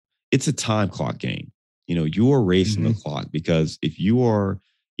it's a time clock game. You are racing the clock because if you are,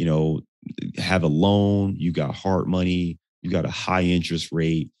 have a loan, you got hard money, you got a high interest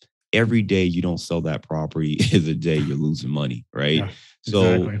rate. Every day you don't sell that property is a day you're losing money, right? Yeah,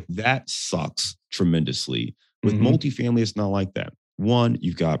 So exactly. that sucks tremendously. With multifamily, it's not like that. One,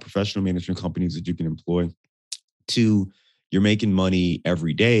 you've got professional management companies that you can employ. Two, you're making money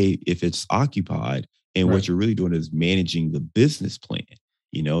every day if it's occupied. And Right. what you're really doing is managing the business plan.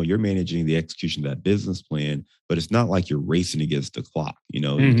 You're managing the execution of that business plan, but it's not like you're racing against the clock. You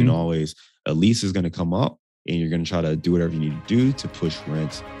can always, a lease is going to come up and you're going to try to do whatever you need to do to push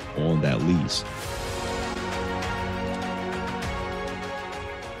rents on that lease.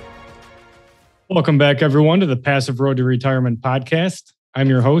 Welcome back, everyone, to the Passive Road to Retirement podcast. I'm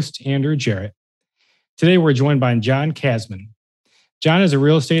your host, Andrew Jarrett. Today, we're joined by John Casmon. John is a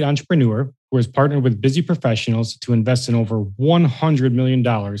real estate entrepreneur who has partnered with busy professionals to invest in over $100 million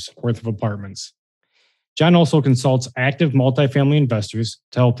worth of apartments. John also consults active multifamily investors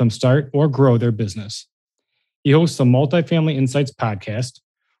to help them start or grow their business. He hosts the Multifamily Insights podcast,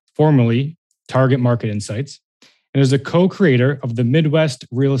 formerly Target Market Insights, and is a co-creator of the Midwest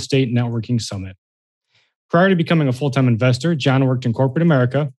Real Estate Networking Summit. Prior to becoming a full-time investor, John worked in corporate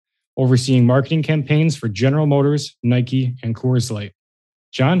America, overseeing marketing campaigns for General Motors, Nike, and Coors Light.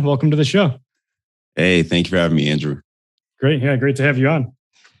 John, welcome to the show. Hey, thank you for having me, Andrew. Great. Yeah, great to have you on.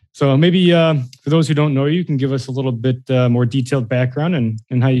 So maybe for those who don't know you, can give us a little bit more detailed background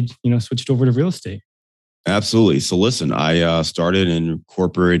and how you switched over to real estate. Absolutely. So listen, I started in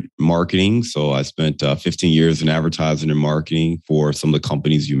corporate marketing. So I spent 15 years in advertising and marketing for some of the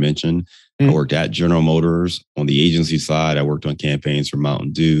companies you mentioned. I worked at General Motors. On the agency side, I worked on campaigns for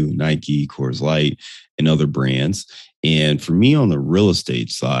Mountain Dew, Nike, Coors Light, and other brands. And for me on the real estate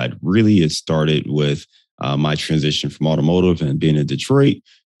side, really it started with my transition from automotive and being in Detroit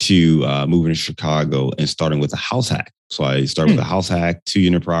to moving to Chicago and starting with a house hack. So I started with a house hack,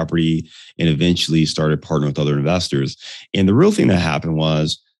 2-unit property, and eventually started partnering with other investors. And the real thing that happened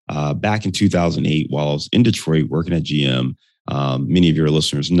was back in 2008, while I was in Detroit working at GM, many of your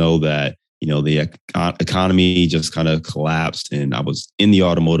listeners know that the economy just kind of collapsed, and I was in the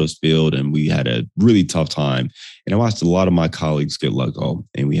automotive field, and we had a really tough time. And I watched a lot of my colleagues get let go,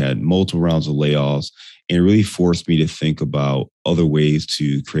 and we had multiple rounds of layoffs. And it really forced me to think about other ways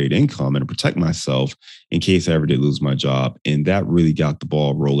to create income and protect myself in case I ever did lose my job. And that really got the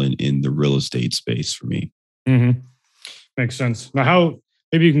ball rolling in the real estate space for me. Makes sense. Now,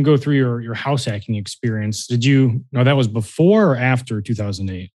 maybe you can go through your house hacking experience. Did you know that was before or after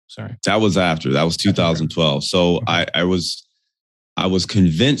 2008? Sorry. That was after. That was 2012. So okay. I was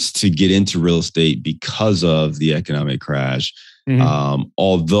convinced to get into real estate because of the economic crash.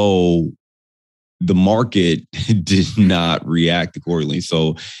 Although the market did not react accordingly.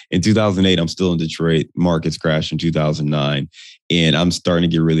 So in 2008, I'm still in Detroit. Markets crashed in 2009. And I'm starting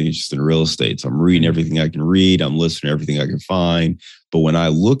to get really interested in real estate. So I'm reading everything I can read. I'm listening to everything I can find. But when I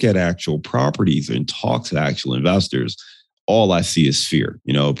look at actual properties and talk to actual investors, all I see is fear.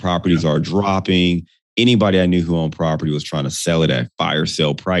 Properties are dropping. Anybody I knew who owned property was trying to sell it at fire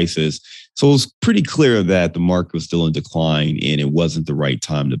sale prices. So it was pretty clear that the market was still in decline and it wasn't the right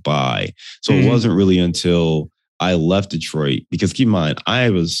time to buy. So it wasn't really until I left Detroit, because keep in mind, I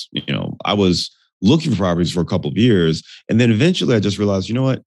was looking for properties for a couple of years. And then eventually I just realized, you know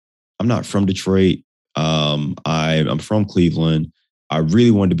what? I'm not from Detroit. I'm from Cleveland. I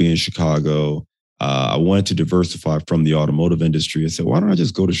really wanted to be in Chicago. I wanted to diversify from the automotive industry. I said, why don't I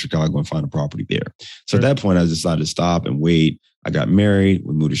just go to Chicago and find a property there? So at that point, I decided to stop and wait. I got married.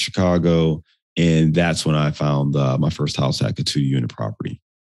 We moved to Chicago. And that's when I found my first house hack, a 2-unit property.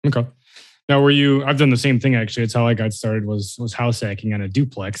 Okay. Now, I've done the same thing, actually. It's how I got started was house hacking on a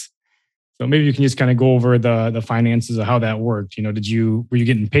duplex. So maybe you can just kind of go over the finances of how that worked. Were you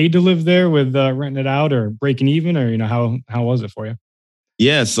getting paid to live there with renting it out or breaking even, or, how was it for you?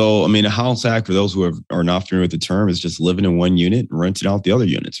 Yeah. So, a house hack, for those who are not familiar with the term, is just living in one unit and renting out the other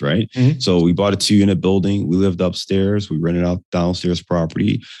units, right? So we bought a 2-unit building. We lived upstairs. We rented out downstairs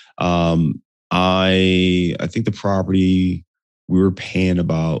property. I think the property, we were paying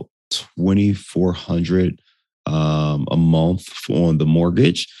about $2,400 a month on the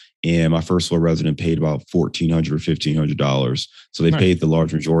mortgage. And my first floor resident paid about $1,400 or $1,500. So they paid the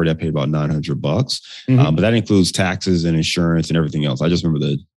large majority. I paid about $900. But that includes taxes and insurance and everything else. I just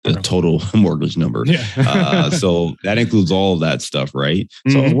remember the total mortgage number. So that includes all of that stuff, right?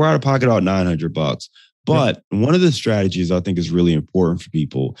 So we're out of pocket about $900. But one of the strategies I think is really important for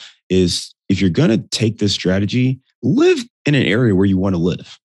people is, if you're going to take this strategy, live in an area where you want to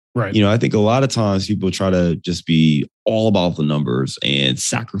live. Right. I think a lot of times people try to just be all about the numbers and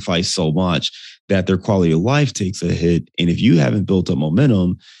sacrifice so much that their quality of life takes a hit. And if you haven't built up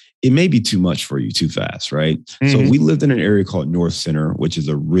momentum, it may be too much for you too fast, right? So we lived in an area called North Center, which is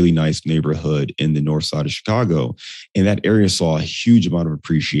a really nice neighborhood in the north side of Chicago. And that area saw a huge amount of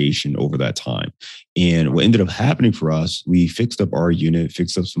appreciation over that time. And what ended up happening for us, we fixed up our unit,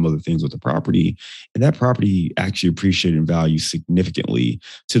 fixed up some other things with the property, and that property actually appreciated in value significantly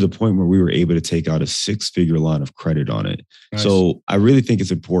to the point where we were able to take out a 6-figure line of credit on it. Nice. So I really think it's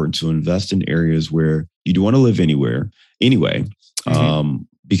important to invest in areas where you do want to live anyway.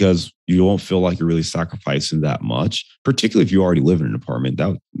 Because you won't feel like you're really sacrificing that much, particularly if you already live in an apartment.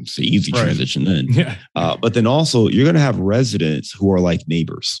 That's an easy transition then. Yeah. But then also you're going to have residents who are like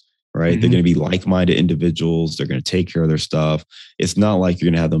neighbors, right? They're going to be like-minded individuals. They're going to take care of their stuff. It's not like you're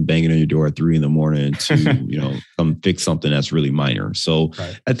going to have them banging on your door at 3 a.m. to, come fix something that's really minor. So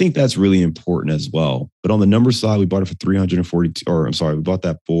I think that's really important as well. But on the number side, we bought it for we bought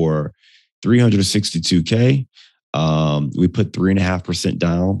that for $362K. We put 3.5%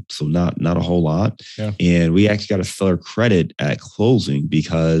 down, so not a whole lot. Yeah. And we actually got a seller credit at closing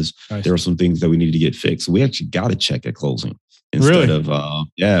because there were some things that we needed to get fixed. So we actually got a check at closing instead of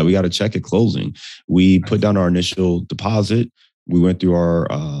we got a check at closing. We put down our initial deposit. We went through our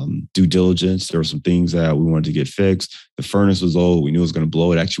due diligence. There were some things that we wanted to get fixed. The furnace was old. We knew it was going to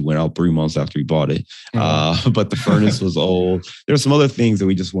blow. It actually went out 3 months after we bought it. But the furnace was old. There were some other things that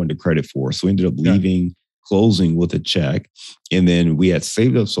we just wanted to credit for. So we ended up leaving closing with a check. And then we had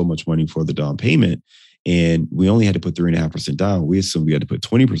saved up so much money for the down payment, and we only had to put 3.5% down. We assumed we had to put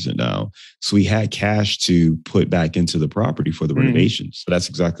 20% down. So we had cash to put back into the property for the renovations. So that's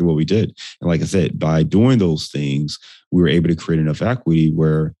exactly what we did. And like I said, by doing those things, we were able to create enough equity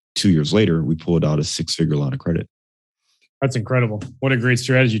where 2 years later, we pulled out a 6-figure line of credit. That's incredible. What a great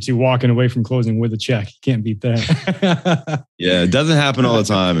strategy too. Walking away from closing with a check. You can't beat that. Yeah, it doesn't happen all the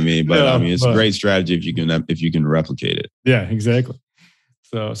time. It's a great strategy if you can replicate it. Yeah, exactly.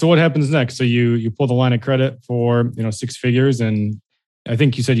 So what happens next? So you pull the line of credit for 6 figures, and I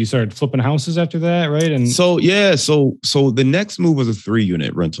think you said you started flipping houses after that, right? And so the next move was a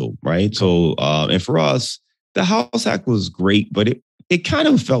 3-unit rental, right? So and for us, the house hack was great, but it kind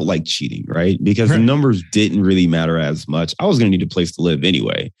of felt like cheating, right? Because the numbers didn't really matter as much. I was going to need a place to live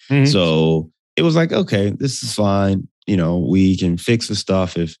anyway. So it was like, okay, this is fine. We can fix the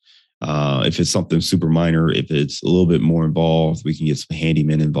stuff if it's something super minor. If it's a little bit more involved, we can get some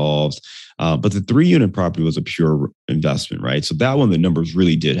handymen involved. But the 3-unit property was a pure investment, right? So that one, the numbers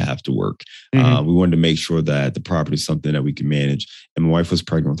really did have to work. We wanted to make sure that the property is something that we can manage. And my wife was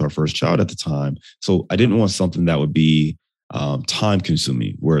pregnant with our first child at the time. So I didn't want something that would be time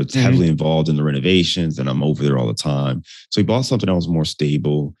consuming, where it's heavily involved in the renovations and I'm over there all the time. So we bought something that was more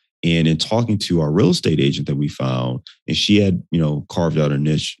stable. And in talking to our real estate agent that we found, and she had, carved out a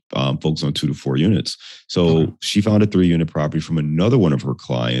niche, focused on 2 to 4 units. So she found a 3-unit property from another one of her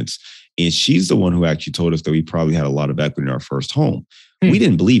clients. And she's the one who actually told us that we probably had a lot of equity in our first home. We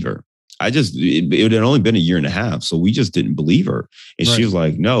didn't believe her. It had only been 1.5 years. So we just didn't believe her. And she was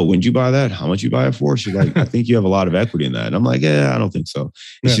like, no, when did you buy that? How much you buy it for? She's like, I think you have a lot of equity in that. And I'm like, yeah, I don't think so.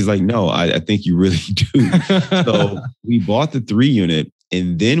 And she's like, no, I think you really do. So we bought the 3-unit,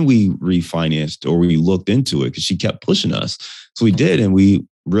 and then we refinanced, or we looked into it because she kept pushing us. So we did. And we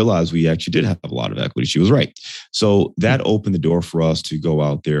realized we actually did have a lot of equity. She was right. So that opened the door for us to go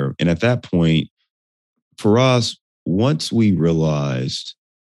out there. And at that point, for us, once we realized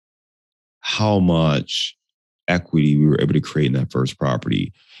how much equity we were able to create in that first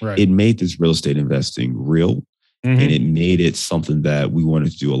property, it made this real estate investing real. And it made it something that we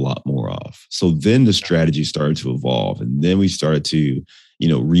wanted to do a lot more of. So then the strategy started to evolve. And then we started to,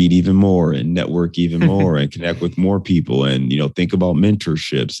 read even more and network even more and connect with more people and, think about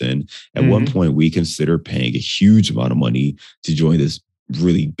mentorships. And at one point, we considered paying a huge amount of money to join this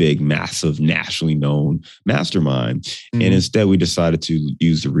really big, massive, nationally known mastermind. And instead, we decided to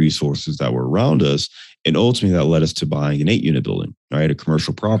use the resources that were around us. And ultimately, that led us to buying an 8-unit building, right? A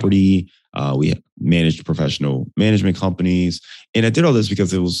commercial property. We managed professional management companies. And I did all this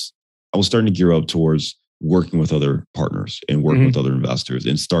because I was starting to gear up towards working with other partners and working with other investors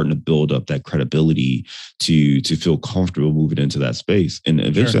and starting to build up that credibility to feel comfortable moving into that space. And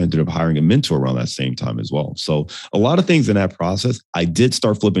eventually I ended up hiring a mentor around that same time as well. So a lot of things in that process. I did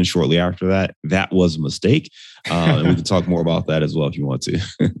start flipping shortly after that. That was a mistake. And we can talk more about that as well if you want to.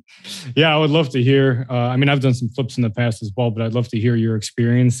 Yeah, I would love to hear. I've done some flips in the past as well, but I'd love to hear your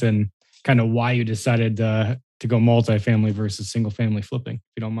experience and kind of why you decided to to go multifamily versus single family flipping, if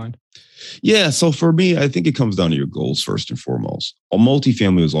you don't mind? Yeah. So for me, I think it comes down to your goals first and foremost. A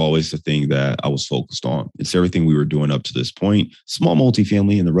multifamily was always the thing that I was focused on. It's everything we were doing up to this point. Small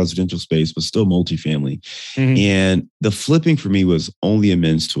multifamily in the residential space, but still multifamily. And the flipping for me was only a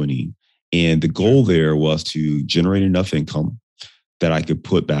means to an end. And the goal there was to generate enough income that I could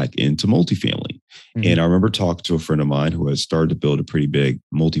put back into multifamily. And I remember talking to a friend of mine who has started to build a pretty big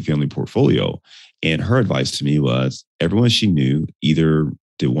multifamily portfolio. And her advice to me was everyone she knew either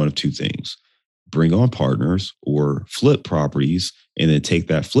did one of two things: bring on partners or flip properties and then take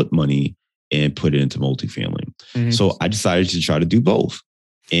that flip money and put it into multifamily. So I decided to try to do both.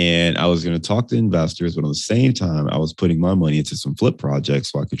 And I was going to talk to investors, but at the same time, I was putting my money into some flip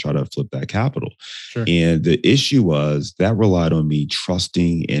projects so I could try to flip that capital. Sure. And the issue was that relied on me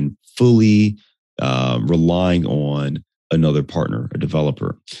trusting and fully relying on another partner, a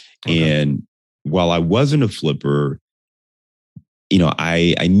developer. Okay. And while I wasn't a flipper,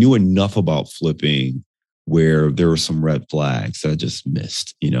 I knew enough about flipping where there were some red flags that I just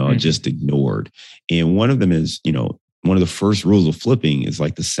missed, I just ignored. And one of them is, one of the first rules of flipping is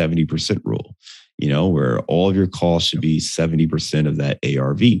like the 70% rule, where all of your costs should be 70% of that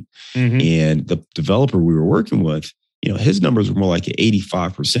ARV. And the developer we were working with, his numbers were more like an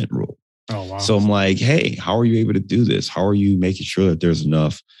 85% rule. Oh, wow. So I'm like, hey, how are you able to do this? How are you making sure that there's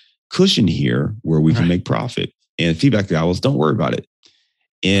enough cushion here where we can make profit? And the feedback that I was, don't worry about it.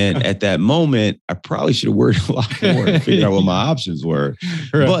 And at that moment, I probably should have worried a lot more and figured out what my options were.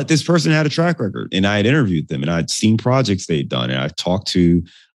 Right. But this person had a track record and I had interviewed them and I'd seen projects they'd done. And I talked to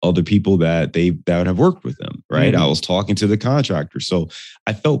other people that have worked with them, right? I was talking to the contractor. So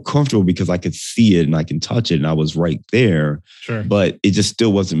I felt comfortable because I could see it and I can touch it and I was right there. Sure. But it just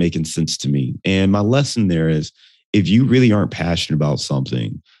still wasn't making sense to me. And my lesson there is if you really aren't passionate about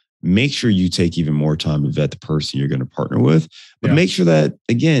something, make sure you take even more time to vet the person you're going to partner with. But make sure that,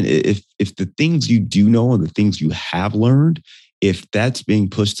 again, if the things you do know and the things you have learned, if that's being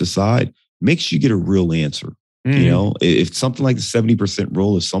pushed aside, make sure you get a real answer. If something like the 70%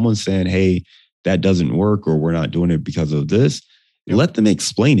 rule, if someone's saying, hey, that doesn't work or we're not doing it because of this, let them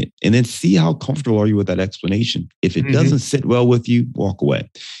explain it and then see how comfortable are you with that explanation. If it doesn't sit well with you, walk away.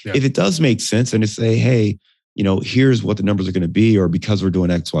 If it does make sense and to say, hey, here's what the numbers are going to be, or because we're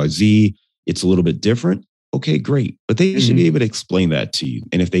doing X, Y, Z, it's a little bit different. Okay, great. But they should be able to explain that to you.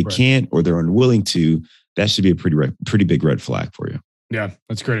 And if they can't, or they're unwilling to, that should be a pretty big red flag for you. Yeah,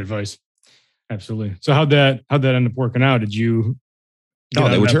 that's great advice. Absolutely. So how'd that end up working out? Did you? No,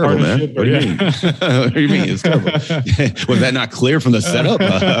 they were terrible, man. What do you mean? What do you mean? It's terrible. Was that not clear from the setup?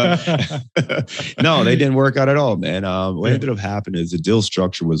 No, they didn't work out at all, man. What ended up happening is the deal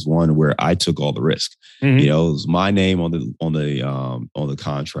structure was one where I took all the risk. It was my name on the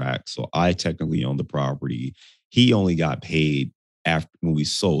contract, so I technically owned the property. He only got paid after when we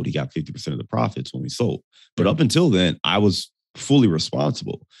sold. He got 50% of the profits when we sold. But up until then, I was fully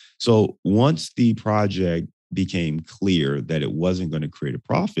responsible. So once the project became clear that it wasn't going to create a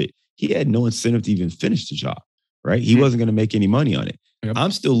profit, he had no incentive to even finish the job, right? He wasn't going to make any money on it. Yep.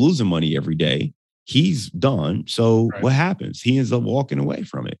 I'm still losing money every day. He's done. So what happens? He ends up walking away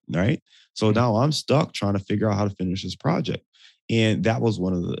from it, right? So now I'm stuck trying to figure out how to finish this project. And that was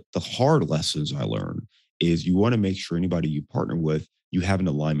one of the hard lessons I learned is you want to make sure anybody you partner with, you have an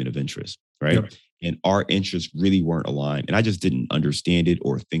alignment of interest, right? Yep. And our interests really weren't aligned. And I just didn't understand it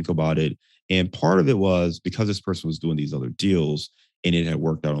or think about it. And part of it was because this person was doing these other deals and it had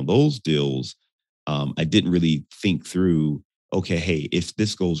worked out on those deals, I didn't really think through, okay, hey, if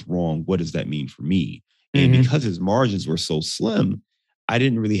this goes wrong, what does that mean for me? And because his margins were so slim, I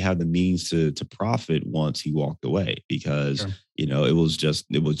didn't really have the means to profit once he walked away because, it was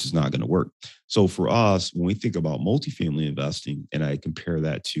just not going to work. So for us, when we think about multifamily investing and I compare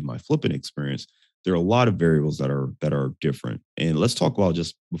that to my flipping experience, there are a lot of variables that are different. And let's talk about,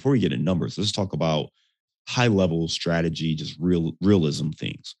 just before we get into numbers, let's talk about high level strategy, just realism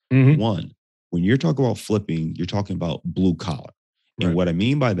things. One, when you're talking about flipping, you're talking about blue collar. And what I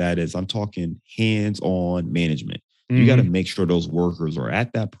mean by that is I'm talking hands-on management. You got to make sure those workers are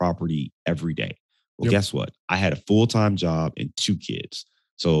at that property every day. Well, guess what? I had a full-time job and 2 kids.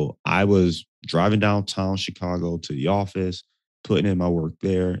 So I was driving downtown Chicago to the office, putting in my work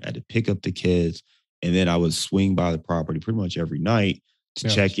there. I had to pick up the kids. And then I would swing by the property pretty much every night to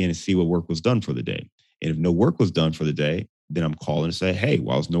check in and see what work was done for the day. And if no work was done for the day, then I'm calling to say, hey,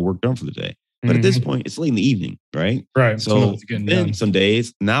 why was no work done for the day? But at this point, it's late in the evening, right? Right. So then some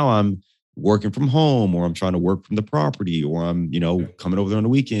days, now I'm working from home or I'm trying to work from the property or I'm, coming over there on the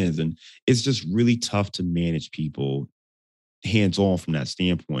weekends. And it's just really tough to manage people hands-on from that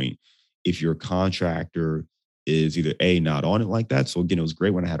standpoint if you're a contractor is either A, not on it like that. So again, it was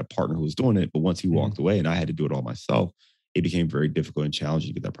great when I had a partner who was doing it, but once he walked away and I had to do it all myself, it became very difficult and challenging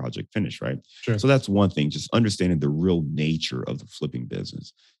to get that project finished, right? Sure. So that's one thing, just understanding the real nature of the flipping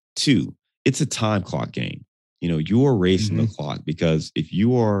business. Two, it's a time clock game. You are racing the clock because if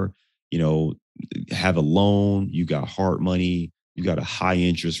you are, have a loan, you got hard money, you got a high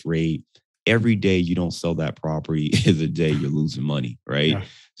interest rate, every day you don't sell that property is a day you're losing money, right? Yeah,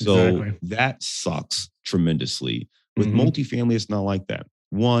 so exactly. that sucks tremendously. With multifamily, it's not like that.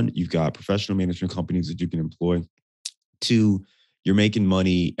 One, you've got professional management companies that you can employ. Two, you're making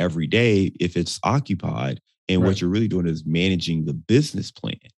money every day if it's occupied. And what you're really doing is managing the business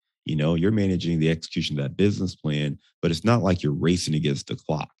plan. You're managing the execution of that business plan, but it's not like you're racing against the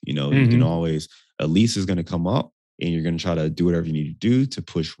clock. You can always, a lease is going to come up and you're going to try to do whatever you need to do to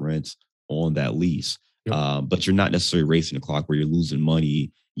push rents on that lease. But you're not necessarily racing the clock where you're losing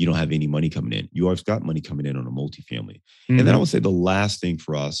money. You don't have any money coming in. You always got money coming in on a multifamily. And then I would say the last thing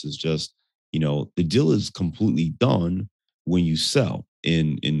for us is just, the deal is completely done when you sell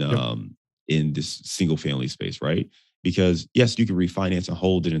in this single family space, right? Because yes, you can refinance and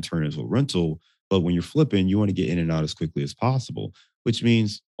hold it and turn it into a rental, but when you're flipping, you want to get in and out as quickly as possible, which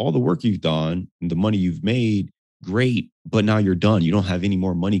means all the work you've done and the money you've made, great, but now you're done. You don't have any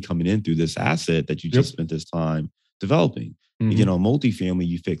more money coming in through this asset that you just spent this time developing. Again, on multifamily,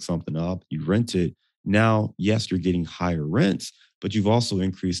 you fix something up, you rent it. Now, yes, you're getting higher rents, but you've also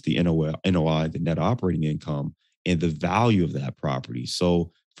increased the NOI, the net operating income, and the value of that property.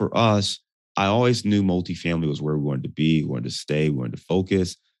 So for us, I always knew multifamily was where we wanted to be, we wanted to stay, we wanted to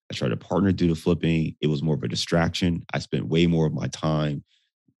focus. I tried to partner do the flipping. It was more of a distraction. I spent way more of my time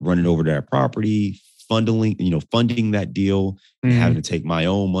running over to that property, funding that deal, and having to take my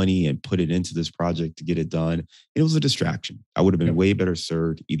own money and put it into this project to get it done. It was a distraction. I would have been way better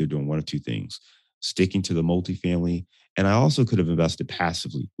served either doing one of two things, sticking to the multifamily. And I also could have invested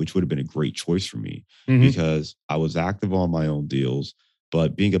passively, which would have been a great choice for me because I was active on my own deals.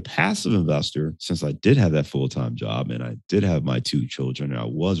 But being a passive investor, since I did have that full-time job and I did have my two children and I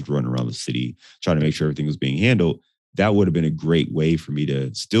was running around the city trying to make sure everything was being handled, that would have been a great way for me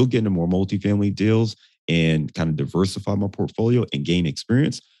to still get into more multifamily deals and kind of diversify my portfolio and gain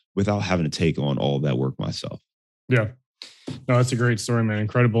experience without having to take on all of that work myself. Yeah. No, that's a great story, man.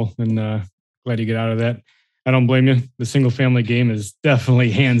 Incredible. And glad you get out of that. I don't blame you. The single family game is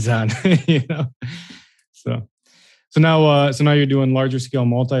definitely hands-on, So now you're doing larger scale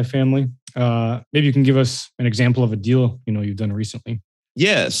multifamily. Maybe you can give us an example of a deal, you've done recently.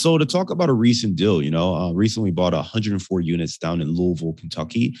 Yeah. So to talk about a recent deal, recently bought 104 units down in Louisville,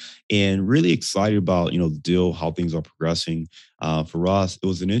 Kentucky, and really excited about, the deal, how things are progressing. For us, it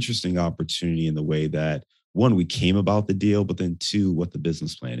was an interesting opportunity in the way that, one, we came about the deal, but then two, what the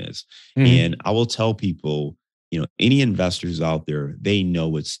business plan is. And I will tell people, any investors out there, they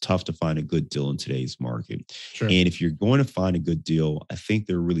know it's tough to find a good deal in today's market. Sure. And if you're going to find a good deal, I think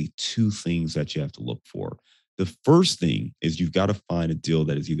there are really two things that you have to look for. The first thing is you've got to find a deal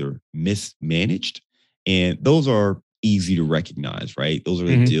that is either mismanaged, and those are easy to recognize, right? Those are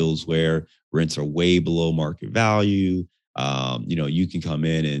the deals where rents are way below market value. You can come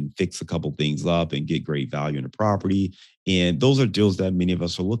in and fix a couple things up and get great value in a property. And those are deals that many of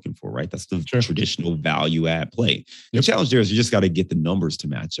us are looking for, right? That's the traditional value add play. The challenge there is you just got to get the numbers to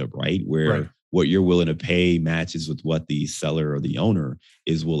match up, right? Where what you're willing to pay matches with what the seller or the owner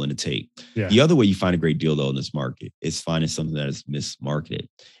is willing to take. Yeah. The other way you find a great deal, though, in this market is finding something that is mismarketed.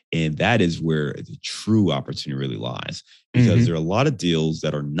 And that is where the true opportunity really lies, because there are a lot of deals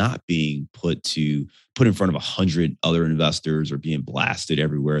that are not being put in front of 100 other investors or being blasted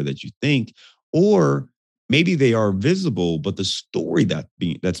everywhere that you think, or maybe they are visible, but the story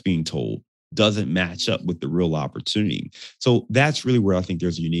that's being told doesn't match up with the real opportunity. So that's really where I think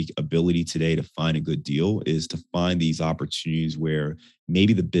there's a unique ability today to find a good deal, is to find these opportunities where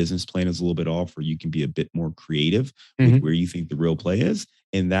maybe the business plan is a little bit off, or you can be a bit more creative with where you think the real play is.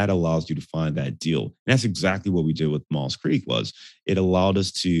 And that allows you to find that deal. And that's exactly what we did with Mauls Creek. It allowed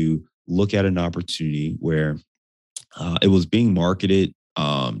us to look at an opportunity where it was being marketed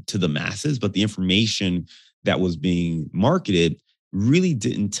to the masses, but the information that was being marketed really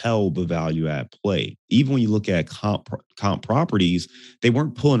didn't tell the value add play. Even when you look at comp properties, they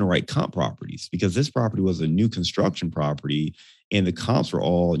weren't pulling the right comp properties, because this property was a new construction property and the comps were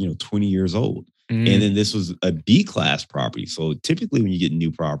all 20 years old. And then this was a B class property. So typically when you get new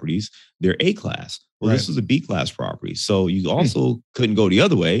properties, they're A class. Well, this was a B class property. So you also couldn't go the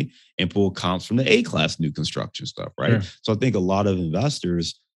other way and pull comps from the A class new construction stuff, right? So I think a lot of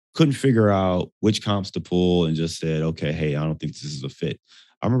investors couldn't figure out which comps to pull and just said, okay, hey, I don't think this is a fit.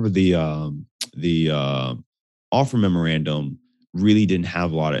 I remember the offer memorandum really didn't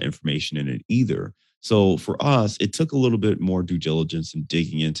have a lot of information in it either. So for us, it took a little bit more due diligence and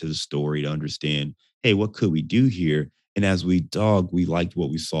digging into the story to understand, hey, what could we do here? And as we dug, we liked what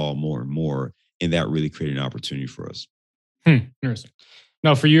we saw more and more, and that really created an opportunity for us. Interesting.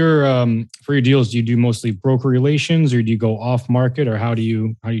 Now, for your deals, do you do mostly broker relations, or do you go off market, or how do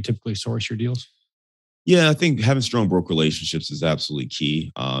you typically source your deals? Yeah, I think having strong broker relationships is absolutely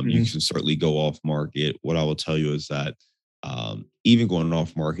key. You Hmm. can certainly go off market. What I will tell you is that even going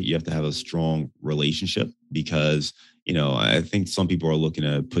off market, you have to have a strong relationship because, I think some people are looking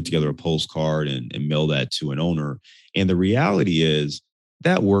to put together a postcard and mail that to an owner. And the reality is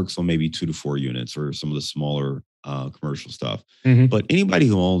that works on maybe 2 to 4 units or some of the smaller commercial stuff. Hmm. But anybody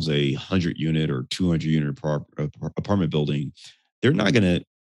who owns a 100 unit or 200 unit apartment building, they're not going to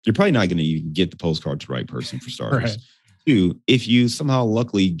you're probably not going to even get the postcard to the right person for starters. Right. Two, if you somehow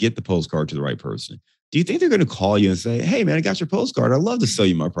luckily get the postcard to the right person, do you think they're going to call you and say, hey, man, I got your postcard. I'd love to sell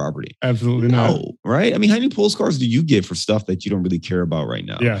you my property? Absolutely not. No, right? I mean, how many postcards do you get for stuff that you don't really care about right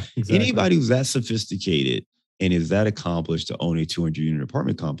now? Yeah, exactly. Anybody who's that sophisticated and is that accomplished to own a 200 unit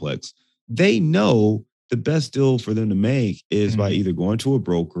apartment complex, they know the best deal for them to make is by Mhm. either going to a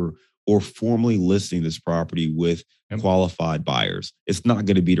broker or formally listing this property with Yep. qualified buyers. It's not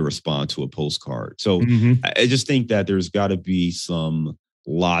going to be to respond to a postcard. So Hmm. I just think that there's got to be some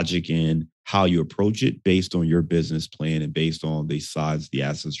logic in how you approach it based on your business plan and based on the size, the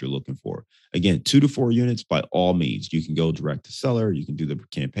assets you're looking for. Again, 2 to 4 units, by all means, you can go direct to seller. You can do the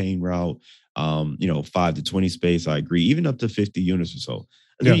campaign route. 5 to 20 space. I agree. Even up to 50 units or so.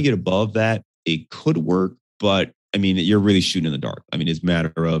 I think Yeah. you get above that, it could work, but I mean, you're really shooting in the dark. I mean, it's a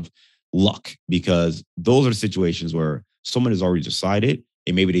matter of luck because those are situations where someone has already decided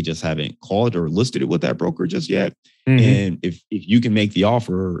and maybe they just haven't called or listed it with that broker just yet. Hmm. And if you can make the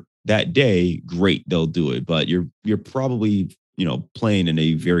offer that day, great, they'll do it. But you're probably, playing in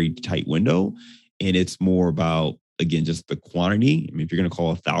a very tight window. And it's more about, again, just the quantity. I mean, if you're gonna call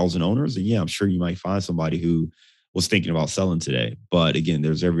 1,000 owners, then yeah, I'm sure you might find somebody who was thinking about selling today. But again,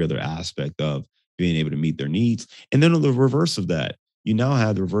 there's every other aspect of being able to meet their needs. And then on the reverse of that, you now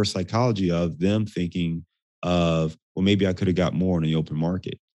have the reverse psychology of them thinking of, well, maybe I could have got more in the open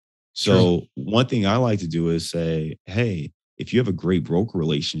market. True. So one thing I like to do is say, hey, if you have a great broker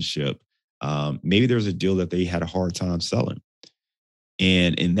relationship, maybe there's a deal that they had a hard time selling.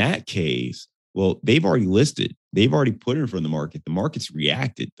 And in that case, well, they've already listed, they've already put it in front of the market. The market's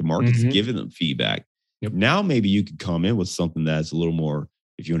reacted, the market's Hmm. given them feedback. Yep. Now, maybe you could come in with something that's a little more,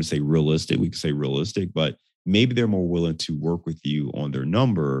 if you want to say realistic, we could say realistic, but maybe they're more willing to work with you on their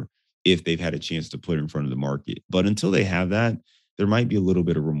number if they've had a chance to put it in front of the market. But until they have that, there might be a little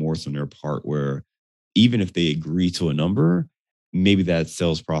bit of remorse on their part where even if they agree to a number, maybe that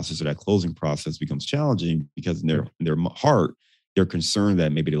sales process or that closing process becomes challenging because in their heart, they're concerned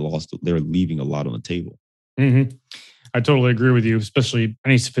that maybe they're leaving a lot on the table. Hmm. I totally agree with you, especially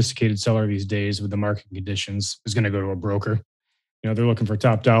any sophisticated seller these days with the market conditions is going to go to a broker. They're looking for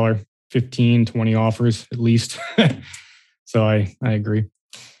top dollar, 15, 20 offers at least. So I agree.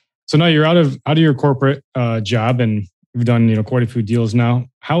 So now you're out of your corporate job and you've done, quite a few deals now.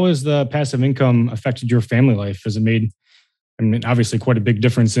 How has the passive income affected your family life? Has it made, I mean, obviously quite a big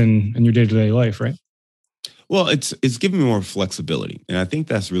difference in your day-to-day life, right? Well, it's giving me more flexibility, and I think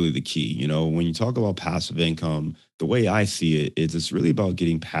that's really the key. When you talk about passive income, the way I see it is it's really about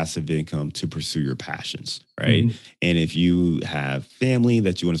getting passive income to pursue your passions, right? Hmm. And if you have family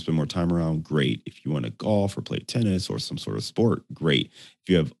that you want to spend more time around, great. If you want to golf or play tennis or some sort of sport, great. If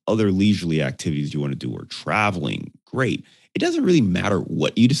you have other leisurely activities you want to do or traveling, great. It doesn't really matter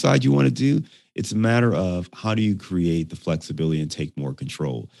what you decide you want to do. It's a matter of how do you create the flexibility and take more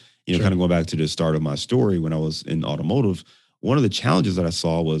control. Sure. Kind of going back to the start of my story when I was in automotive, one of the challenges that I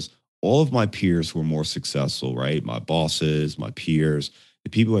saw was all of my peers who were more successful, right? My bosses, my peers, the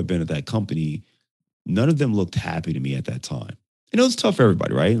people who had been at that company, none of them looked happy to me at that time. And it was tough for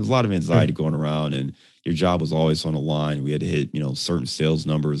everybody, right? There was a lot of Yeah. anxiety going around and your job was always on the line. We had to hit, certain sales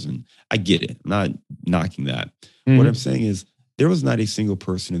numbers. And I get it. I'm not knocking that. What I'm Hmm. saying is there was not a single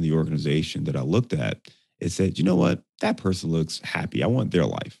person in the organization that I looked at and said, you know what? That person looks happy. I want their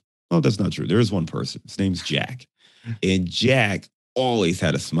life. Oh, that's not true. There is one person. His name's Jack. And Jack always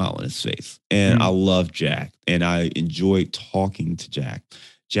had a smile on his face. And I Hmm. love Jack. And I enjoyed talking to Jack.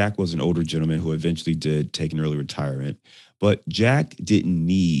 Jack was an older gentleman who eventually did take an early retirement, but Jack didn't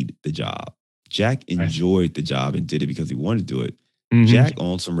need the job. Jack Nice. enjoyed the job and did it because he wanted to do it. Hmm. Jack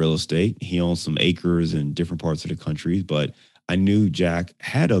owned some real estate. He owned some acres in different parts of the country, but I knew Jack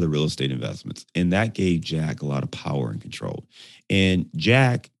had other real estate investments, and that gave Jack a lot of power and control. And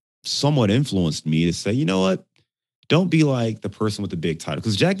Jack somewhat influenced me to say, you know what? don't be like the person with the big title,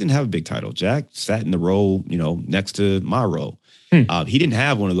 because Jack didn't have a big title. Jack sat in the row, next to my row. He didn't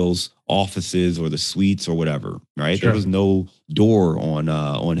have one of those offices or the suites or whatever, right? Sure. There was no door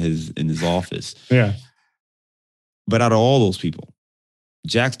in his office. Yeah. But out of all those people,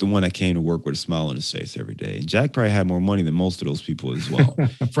 Jack's the one that came to work with a smile on his face every day. And Jack probably had more money than most of those people as well.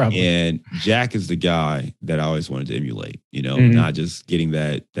 Probably. And Jack is the guy that I always wanted to emulate, not just getting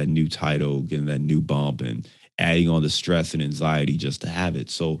that new title, getting that new bump and adding on the stress and anxiety just to have it.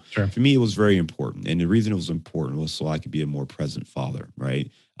 So for me, it was very important. And the reason it was important was so I could be a more present father, right?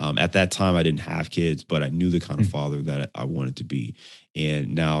 At that time, I didn't have kids, but I knew the kind of father that I wanted to be.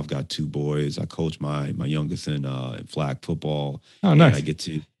 And now I've got 2 boys. I coach my youngest in flag football. Oh, nice. And I get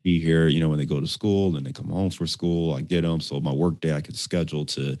to be here, when they go to school and they come home from school, I get them. So my work day, I can schedule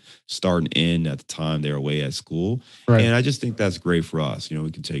to start and end at the time they're away at school. Right. And I just think that's great for us. We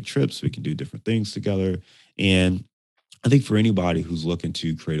can take trips, we can do different things together. And I think for anybody who's looking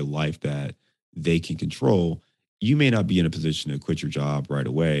to create a life that they can control, you may not be in a position to quit your job right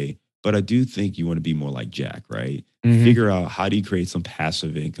away, but I do think you want to be more like Jack, right? Figure out how do you create some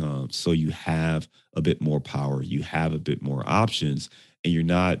passive income so you have a bit more power, you have a bit more options, and you're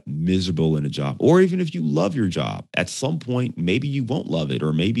not miserable in a job. Or even if you love your job, at some point, maybe you won't love it,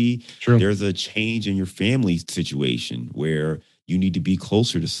 or maybe there's a change in your family situation where you need to be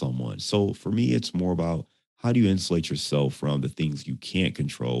closer to someone. So for me, it's more about how do you insulate yourself from the things you can't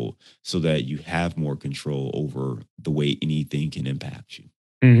control so that you have more control over the way anything can impact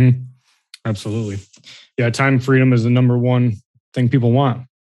you? Absolutely. Yeah, time freedom is the number one thing people want.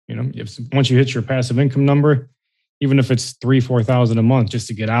 Once you hit your passive income number, even if it's $3,000-$4,000 a month, just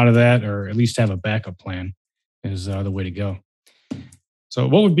to get out of that, or at least have a backup plan, is the way to go. So,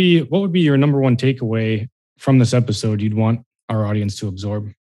 what would be your number one takeaway from this episode you'd want our audience to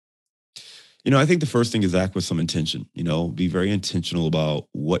absorb? I think the first thing is act with some intention. Be very intentional about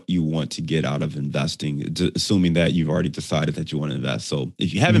what you want to get out of investing, assuming that you've already decided that you want to invest. So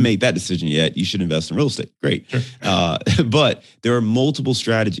if you haven't made that decision yet, you should invest in real estate. Great. Sure. But there are multiple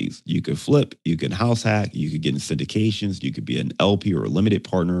strategies. You could flip, you can house hack, you could get in syndications, you could be an LP or a limited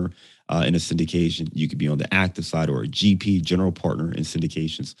partner in a syndication. You could be on the active side or a GP, general partner in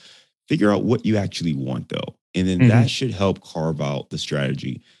syndications. Figure out what you actually want though. And then that should help carve out the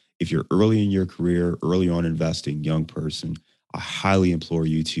strategy. If you're early in your career, early on investing, young person, I highly implore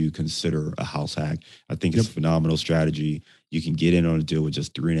you to consider a house hack. I think it's a phenomenal strategy. You can get in on a deal with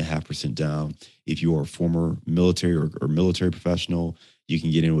just 3.5% down. If you are a former military or military professional, you can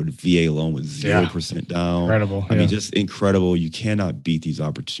get in with a VA loan with 0% down. Incredible. I mean, just incredible. You cannot beat these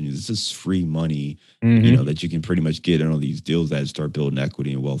opportunities. This is free money, that you can pretty much get in on these deals that start building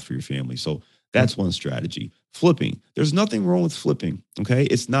equity and wealth for your family. So that's one strategy. Flipping. There's nothing wrong with flipping. Okay.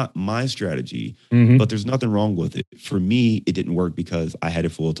 It's not my strategy, but there's nothing wrong with it. For me, it didn't work because I had a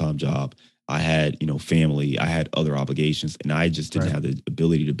full-time job. I had, family, I had other obligations, and I just didn't have the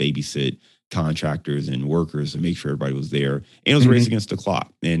ability to babysit contractors and workers and make sure everybody was there. And it was a race against the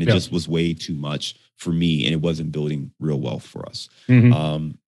clock. And it just was way too much for me. And it wasn't building real wealth for us.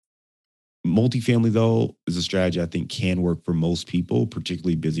 Multifamily, though, is a strategy I think can work for most people,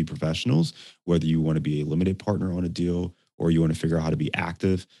 particularly busy professionals, whether you want to be a limited partner on a deal or you want to figure out how to be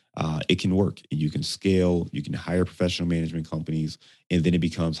active. It can work. You can scale, you can hire professional management companies, and then it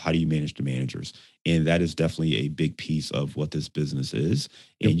becomes how do you manage the managers? And that is definitely a big piece of what this business is.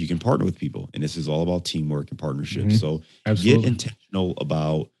 And you can partner with people. And this is all about teamwork and partnership. So get intentional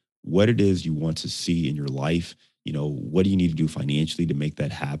about what it is you want to see in your life. What do you need to do financially to make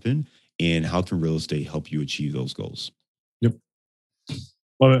that happen? And how can real estate help you achieve those goals? Yep.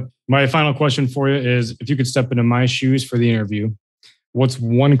 Well, my final question for you is, if you could step into my shoes for the interview, what's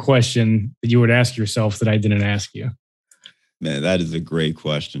one question that you would ask yourself that I didn't ask you? Man, that is a great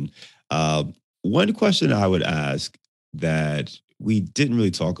question. One question I would ask that we didn't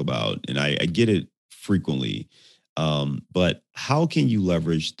really talk about, and I get it frequently, but how can you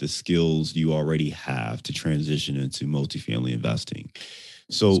leverage the skills you already have to transition into multifamily investing?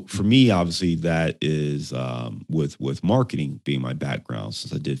 So for me, obviously, that is with marketing being my background,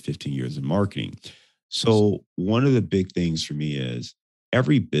 since I did 15 years in marketing. So one of the big things for me is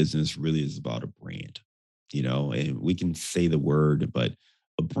every business really is about a brand, and we can say the word, but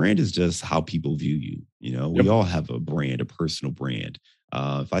a brand is just how people view you. We all have a brand, a personal brand.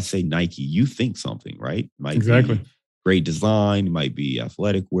 If I say Nike, you think something, right? Might be great design, it might be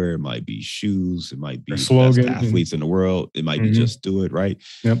athletic wear, it might be shoes, it might be the best athletes in the world, it might be just do it, right?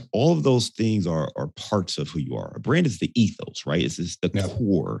 All of those things are parts of who you are. A brand is the ethos, right? It's just the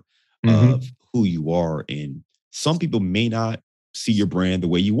core of who you are. And some people may not see your brand the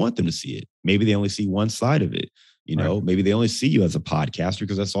way you want them to see it. Maybe they only see one side of it. Maybe they only see you as a podcaster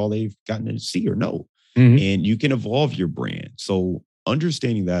because that's all they've gotten to see or know. Mm-hmm. And you can evolve your brand. So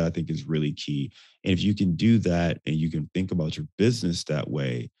understanding that, I think, is really key. And if you can do that and you can think about your business that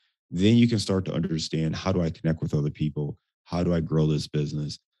way, then you can start to understand, how do I connect with other people? How do I grow this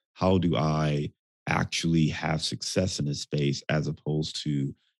business? How do I actually have success in this space, as opposed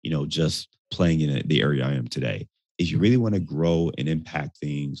to, just playing in the area I am today? If you really want to grow and impact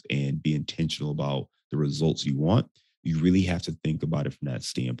things and be intentional about the results you want, you really have to think about it from that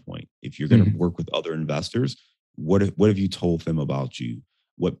standpoint. If you're going to work with other investors, what have you told them about you?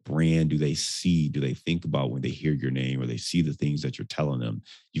 What brand do they see? Do they think about when they hear your name, or they see the things that you're telling them?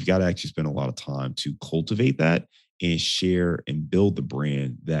 You've got to actually spend a lot of time to cultivate that and share and build the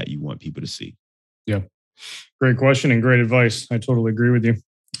brand that you want people to see. Yeah. Great question and great advice. I totally agree with you.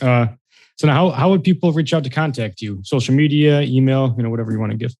 So now how would people reach out to contact you? Social media, email, whatever you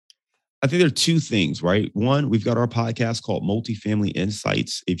want to give. I think there are two things, right? One, we've got our podcast called Multifamily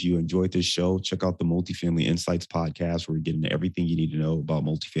Insights. If you enjoyed this show, check out the Multifamily Insights podcast, where we get into everything you need to know about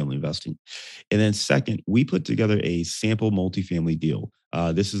multifamily investing. And then second, we put together a sample multifamily deal.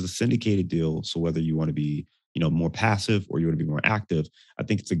 This is a syndicated deal. So whether you want to be, more passive or you want to be more active, I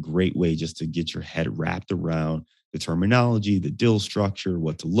think it's a great way just to get your head wrapped around the terminology, the deal structure,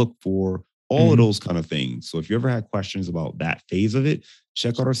 what to look for, all of those kind of things. So if you ever had questions about that phase of it,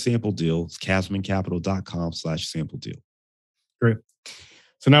 check out our sample deal. It's casmoncapital.com/sample deal. Great.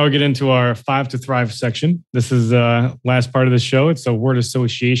 So now we get into our 5 to Thrive section. This is the last part of the show. It's a word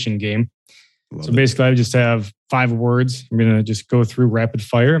association game. Basically, I just have 5 words. I'm going to just go through rapid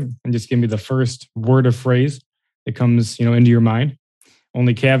fire and just give me the first word or phrase that comes, into your mind.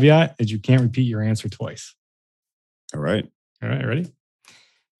 Only caveat is you can't repeat your answer twice. All right. Ready?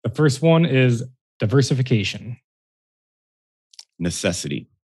 The first one is diversification. Necessity.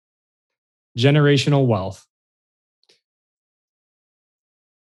 Generational wealth.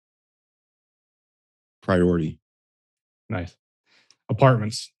 Priority. Nice.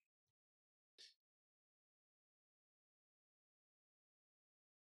 Apartments.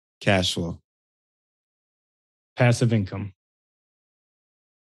 Cash flow. Passive income.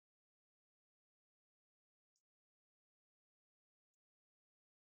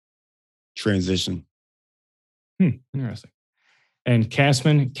 Transition. Interesting. And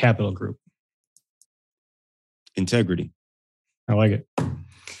Casmon Capital Group. Integrity. I like it.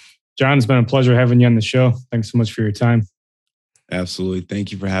 John, it's been a pleasure having you on the show. Thanks so much for your time. Absolutely.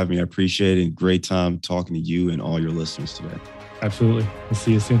 Thank you for having me. I appreciate it. Great time talking to you and all your listeners today. Absolutely. We'll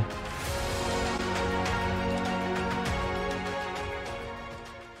see you soon.